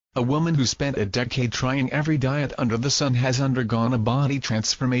a woman who spent a decade trying every diet under the sun has undergone a body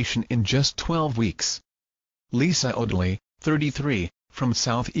transformation in just 12 weeks. Lisa Audley, 33, from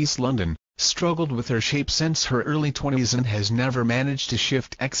southeast London, struggled with her shape since her early 20s and has never managed to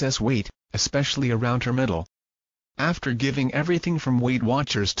shift excess weight, especially around her middle. After giving everything from Weight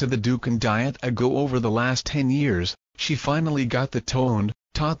Watchers to the Dukan diet a go over the last 10 years, she finally got the toned,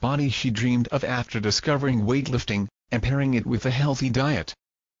 taut body she dreamed of after discovering weightlifting, and pairing it with a healthy diet.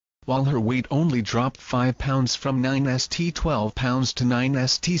 While her weight only dropped 5 pounds from 9st 12 pounds to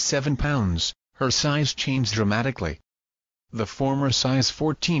 9st 7 pounds, her size changed dramatically. The former size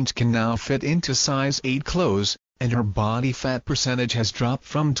 14s can now fit into size 8 clothes, and her body fat percentage has dropped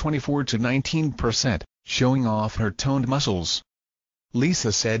from 24 to 19%, showing off her toned muscles.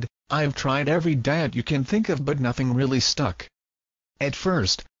 Lisa said, "I've tried every diet you can think of but nothing really stuck. At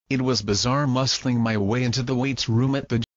first, it was bizarre muscling my way into the weights room at the